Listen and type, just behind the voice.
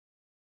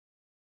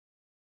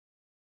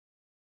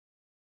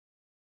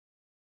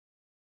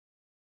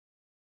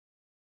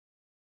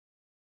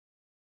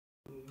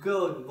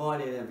Good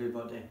morning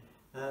everybody.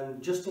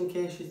 Just in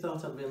case you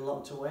thought I'd been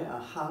locked away, I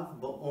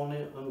have, but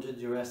only under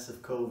duress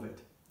of COVID.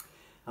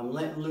 I'm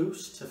let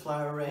loose to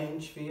flower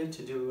arrange for you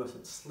to do a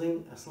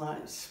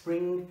slight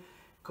spring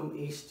come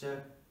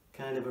Easter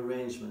kind of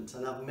arrangement,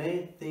 and I've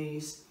made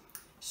these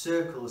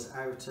circles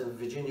out of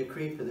Virginia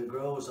creeper that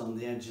grows on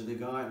the edge of the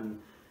garden,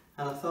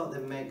 and I thought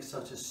they'd make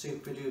such a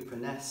super duper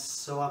nest,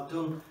 so I've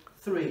done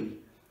three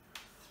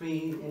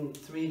in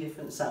three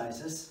different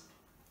sizes.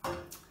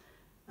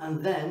 And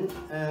then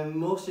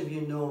most of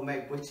you know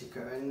Meg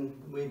Whitaker, and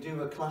we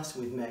do a class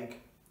with Meg,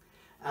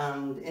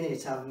 and in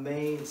it I've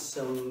made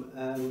some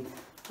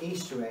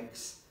Easter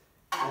eggs,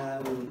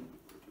 and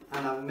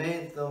I've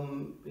made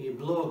them, you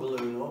blow a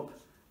balloon up,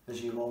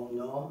 as you all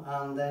know,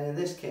 and then in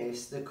this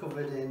case they're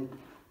covered in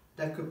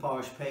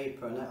decoupage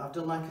paper, and I've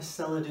done like a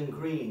celadon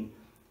green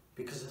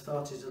because I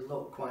thought it would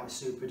look quite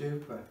super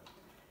duper.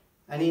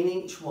 And in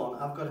each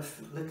one I've got a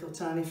little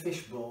tiny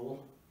fish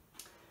bowl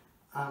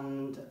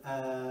and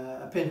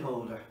a pin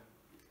holder,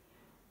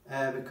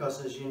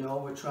 because as you know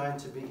we're trying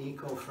to be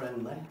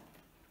eco-friendly,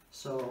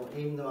 so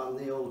even though I'm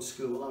the old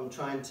school, I'm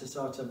trying to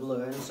sort of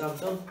learn. So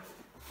I've done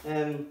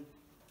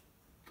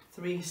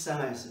three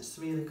sizes,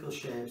 three little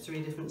shapes,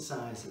 three different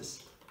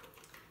sizes,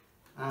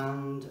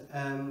 and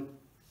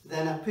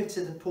then I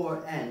pitted the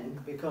poor hen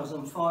because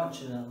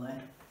unfortunately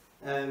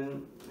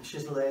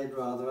she's laid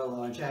rather a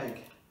large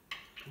egg,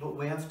 but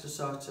we have to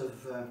sort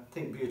of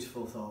think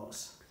beautiful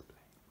thoughts.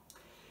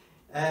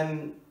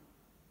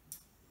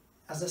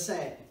 As I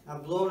say,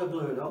 I've blown a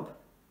balloon up,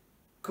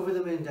 covered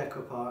them in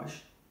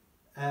decoupage,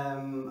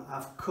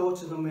 I've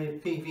coated them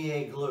with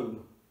PVA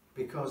glue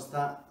because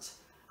I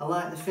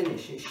like the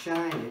finish. It's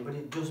shiny, but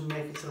it does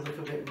make it a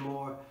little bit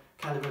more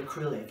kind of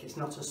acrylic. It's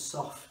not as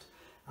soft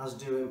as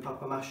doing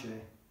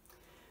papier-mâché.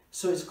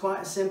 So it's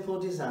quite a simple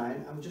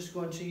design. I'm just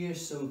going to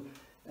use some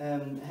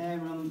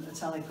Herum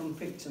Italicum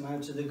Pictum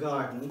out of the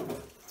garden.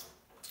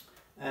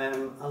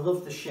 I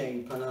love the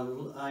shape, and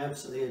I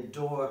absolutely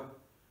adore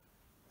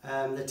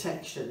the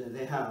texture that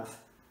they have,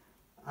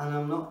 and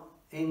I'm not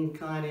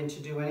inclining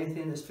to do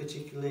anything that's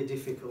particularly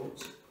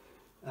difficult.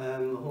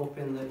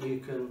 Hoping that you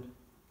can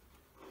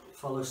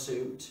follow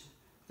suit.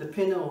 The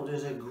pin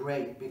holders are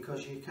great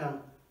because you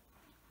can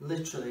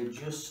literally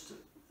just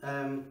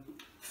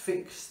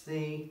fix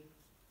the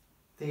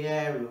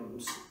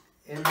Herums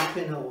in the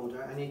pin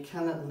holder, and you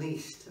can at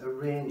least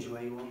arrange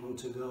where you want them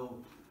to go.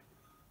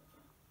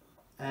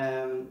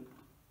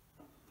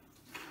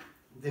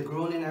 They're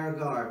grown in our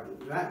garden.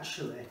 They're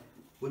actually,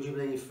 would you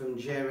believe, from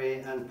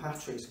Jerry and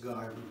Patrick's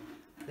garden.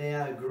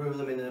 They grew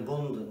them in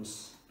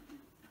abundance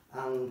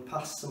and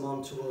passed them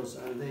on to us,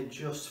 and they're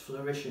just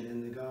flourishing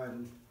in the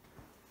garden.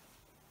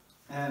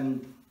 I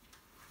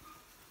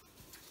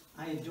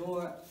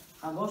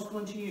was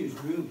going to use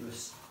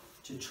rubus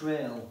to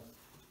trail,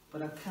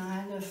 but I've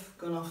kind of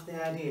gone off the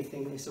idea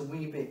thinking it's a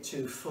wee bit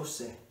too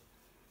fussy.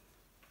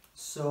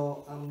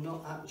 So I'm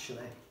not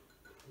actually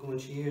going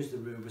to use the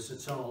rubus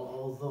at all,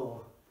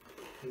 although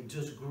it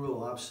does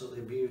grow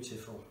absolutely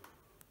beautiful.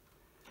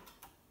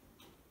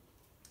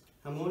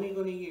 I'm only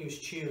going to use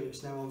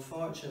tulips now,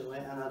 unfortunately,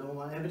 and I don't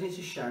want anybody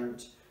to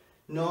shout.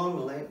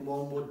 Normally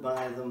one would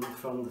buy them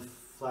from the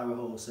flower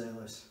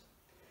wholesalers,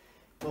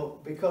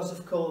 but because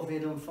of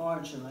COVID,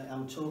 unfortunately,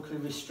 I'm totally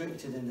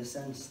restricted in the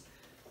sense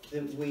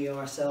that we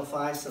are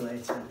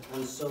self-isolating,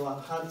 and so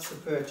I've had to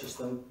purchase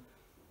them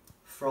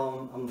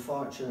from,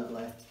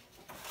 unfortunately,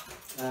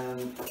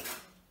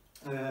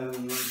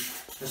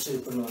 the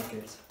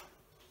supermarket.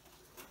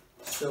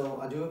 So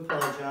I do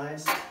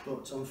apologise,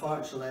 but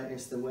unfortunately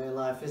it's the way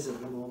life is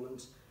at the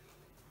moment.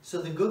 So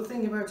the good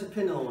thing about a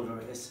pin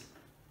holder is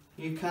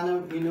you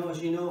can,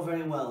 as you know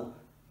very well,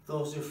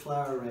 those who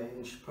flower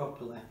arrange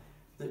properly,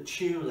 that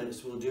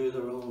tulips will do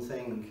their own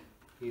thing.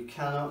 You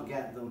cannot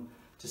get them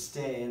to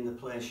stay in the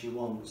place you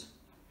want,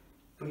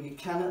 but you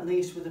can at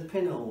least with a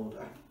pin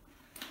holder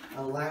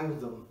allow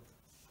them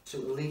to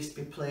at least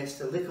be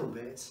placed a little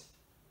bit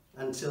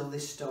until they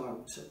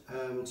start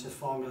to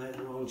formulate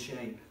their own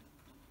shape.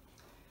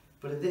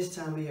 But at this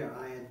time of year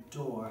I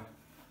adore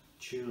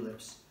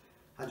tulips.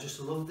 I just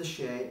love the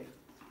shape.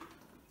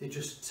 They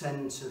just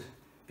tend to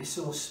be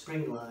so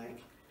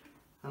spring-like,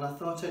 and I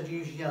thought I'd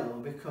use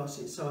yellow because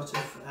it's sort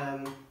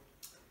of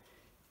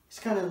it's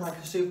kind of like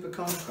a super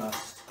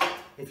contrast,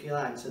 if you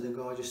like, to the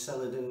gorgeous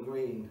celadon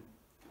green.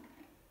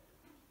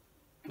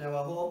 Now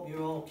I hope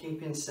you're all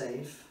keeping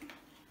safe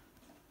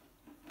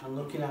and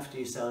looking after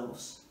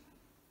yourselves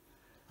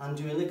and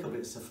doing little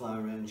bits of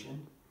flower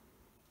arranging.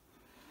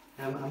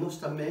 I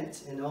must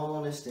admit, in all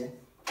honesty,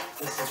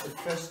 this is the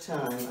first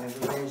time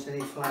I've arranged any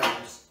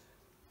flowers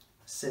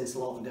since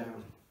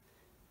lockdown.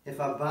 If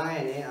I buy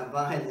any, I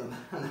buy them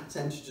and I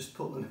tend to just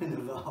put them in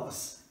a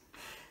vase.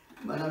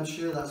 And I'm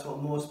sure that's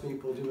what most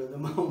people do at the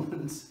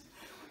moment,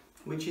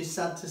 which is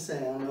sad to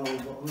say, I know,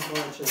 but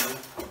unfortunately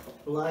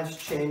life's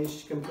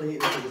changed completely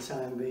for the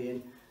time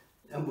being,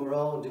 and we're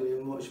all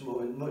doing much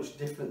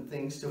different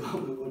things to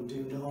what we would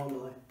do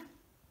normally.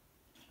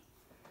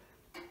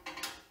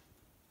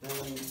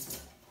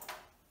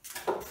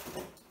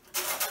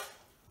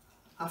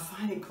 I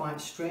find it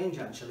quite strange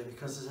actually,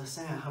 because as I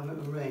say, I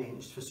haven't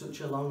arranged for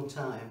such a long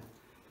time.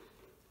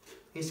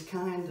 It's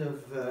kind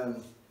of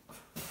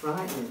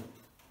frightening,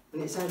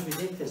 and it sounds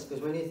ridiculous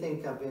because when you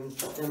think I've been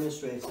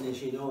demonstrating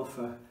this, you know,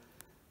 for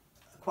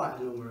quite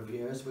a number of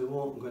years, we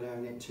won't go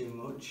down it too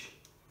much.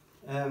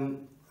 I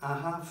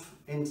have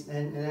in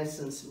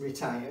essence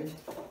retired,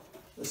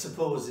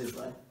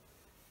 supposedly.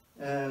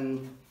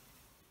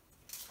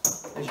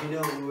 As you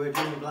know, we were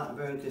doing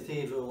Blackburn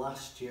Cathedral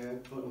last year,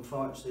 but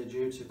unfortunately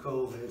due to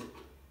COVID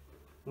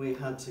we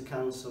had to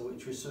cancel,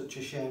 which was such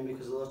a shame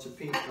because a lot of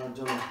people had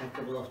done a heck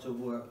of a lot of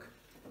work.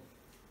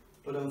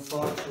 But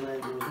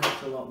unfortunately there was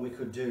not a lot we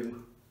could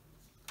do.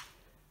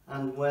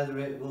 And whether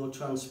it will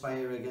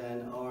transpire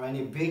again or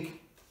any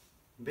big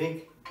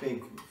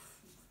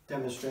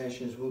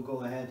demonstrations will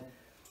go ahead,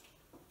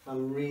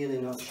 I'm really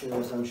not sure,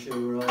 as I'm sure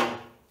we're all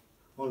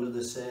under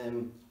the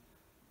same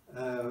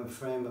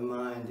frame of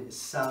mind. It's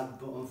sad,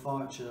 but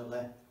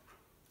unfortunately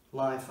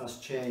life has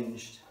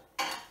changed.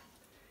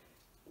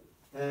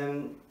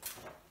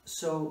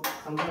 So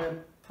I'm going to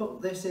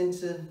put this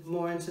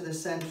more into the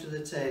centre of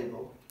the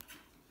table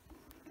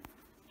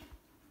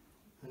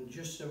and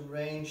just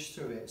arrange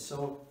through it.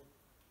 So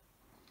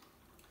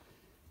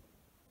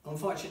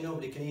unfortunately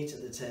nobody can eat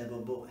at the table,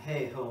 but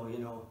hey ho, you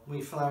know,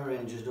 we flower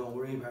arrangers don't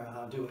worry about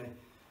how, do we?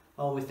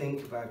 All we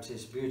think about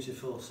is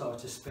beautiful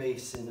sort of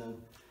spacing, and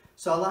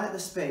so I like the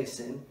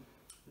spacing.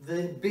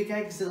 The big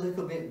egg's a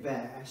little bit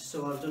bare,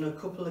 so I've done a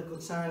couple of little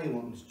tiny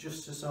ones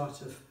just to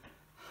sort of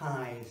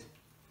hide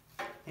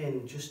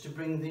in, just to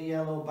bring the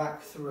yellow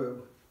back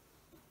through.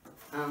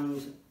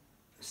 And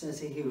since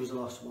he was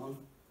lost one,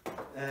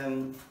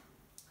 and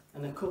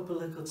a couple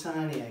of little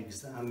tiny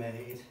eggs that I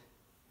made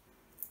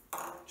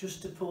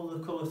just to pull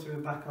the colour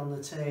through back on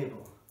the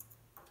table.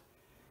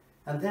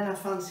 And then I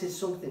fancied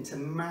something to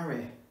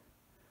marry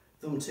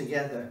them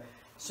together,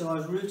 so I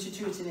was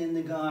rooty-tooting in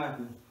the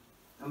garden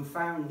and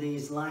found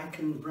these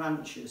lichen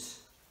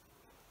branches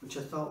which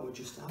I thought were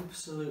just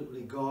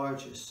absolutely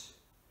gorgeous,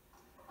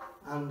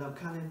 and I'm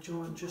kind of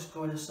just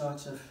going to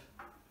sort of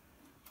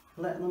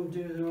let them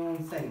do their own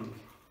thing,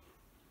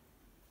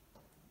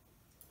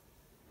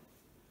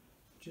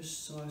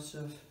 just sort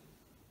of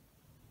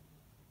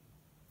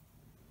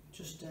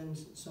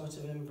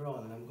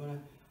embroiling. I'm going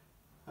to,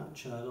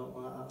 actually I don't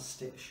like that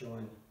stick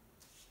showing,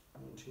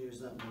 I'm going to use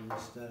that one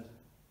instead.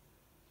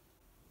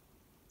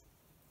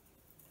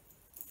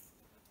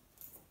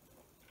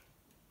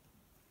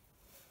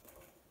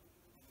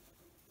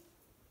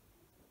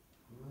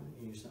 I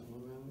might use that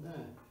one around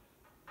there.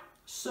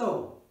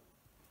 So,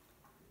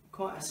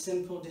 quite a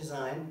simple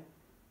design,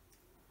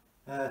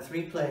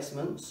 3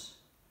 placements.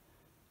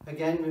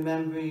 Again,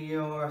 remember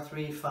your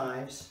 3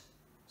 5s,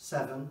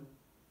 7,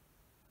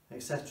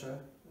 etc.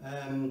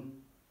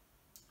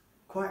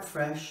 Quite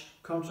fresh,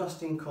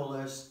 contrasting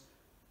colours,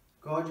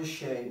 gorgeous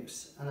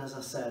shapes, and as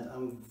I said,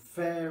 I'm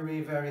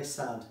very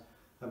sad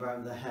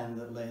about the hen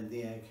that laid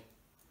the egg.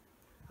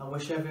 I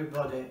wish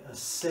everybody a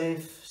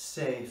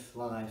safe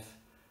life.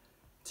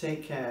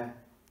 Take care,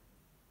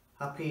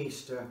 happy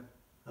Easter,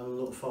 and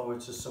look forward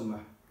to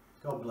summer.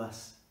 God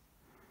bless.